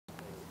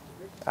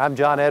I'm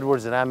John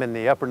Edwards, and I'm in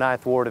the upper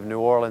Ninth Ward of New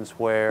Orleans,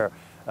 where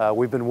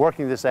we've been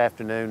working this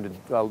afternoon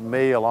to,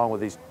 me along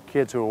with these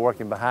kids who are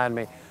working behind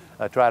me,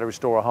 try to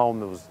restore a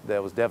home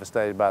that was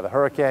devastated by the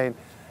hurricane.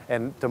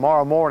 And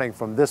tomorrow morning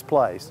from this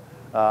place,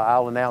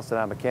 I'll announce that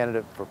I'm a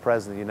candidate for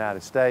President of the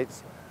United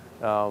States.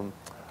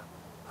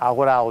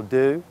 What I'll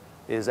do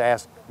is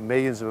ask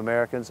millions of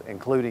Americans,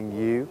 including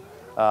you,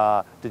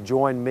 to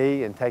join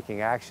me in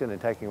taking action and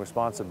taking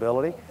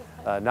responsibility.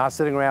 Not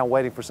sitting around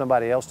waiting for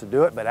somebody else to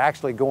do it, but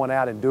actually going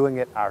out and doing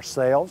it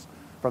ourselves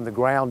from the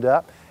ground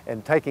up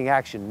and taking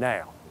action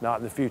now, not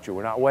in the future.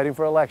 We're not waiting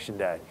for Election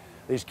Day.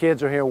 These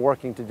kids are here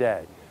working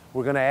today.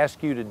 We're going to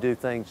ask you to do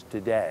things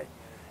today.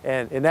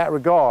 And in that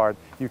regard,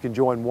 you can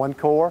join One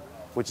Corps,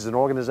 which is an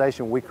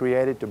organization we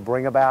created to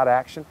bring about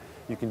action.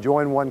 You can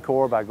join One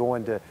Corps by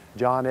going to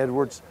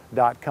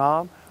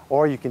johnedwards.com,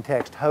 or you can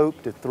text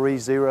HOPE to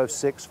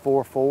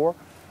 30644.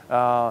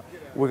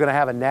 We're going to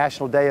have a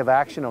National Day of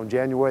Action on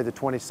January the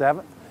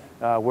 27th,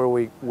 where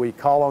we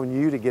call on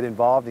you to get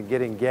involved and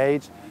get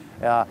engaged.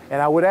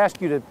 And I would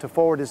ask you to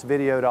forward this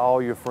video to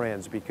all your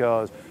friends,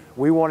 because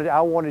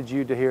I wanted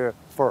you to hear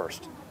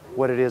first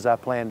what it is I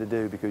plan to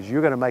do, because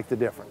you're going to make the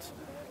difference.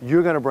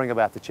 You're going to bring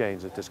about the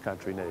change that this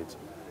country needs.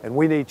 And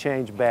we need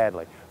change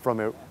badly,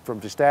 from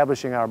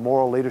establishing our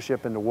moral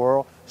leadership in the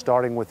world,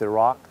 starting with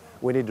Iraq.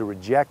 We need to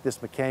reject this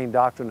McCain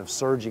doctrine of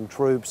surging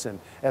troops and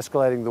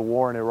escalating the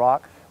war in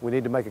Iraq. We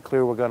need to make it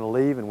clear we're going to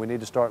leave, and we need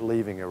to start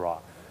leaving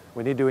Iraq.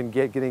 We need to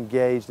get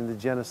engaged in the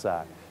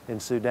genocide in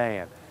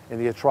Sudan, in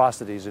the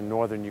atrocities in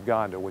northern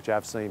Uganda, which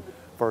I've seen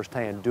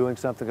firsthand, doing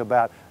something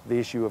about the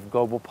issue of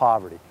global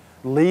poverty,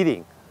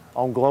 leading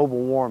on global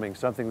warming,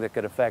 something that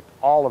could affect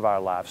all of our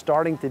lives,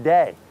 starting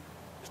today.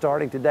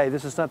 Starting today.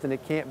 This is something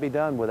that can't be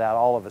done without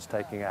all of us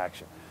taking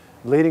action.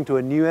 Leading to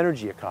a new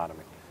energy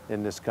economy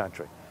in this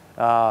country.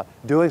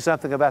 Doing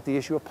something about the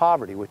issue of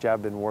poverty, which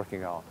I've been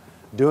working on.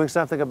 Doing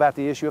something about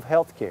the issue of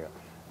health care,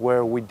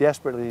 where we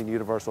desperately need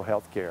universal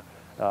health care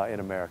in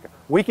America.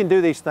 We can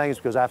do these things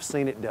because I've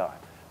seen it done.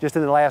 Just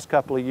in the last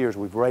couple of years,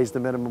 we've raised the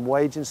minimum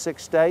wage in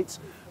 6 states.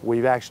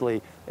 We've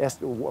actually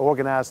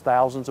organized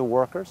thousands of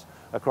workers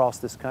across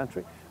this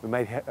country. We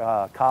made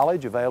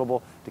college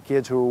available to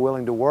kids who are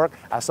willing to work.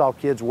 I saw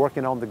kids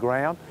working on the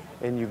ground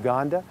in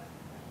Uganda.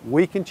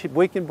 We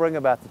can bring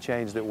about the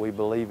change that we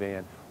believe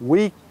in.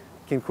 We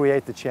can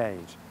create the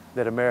change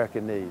that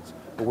America needs.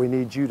 But we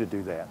need you to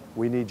do that.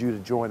 We need you to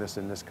join us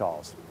in this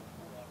cause.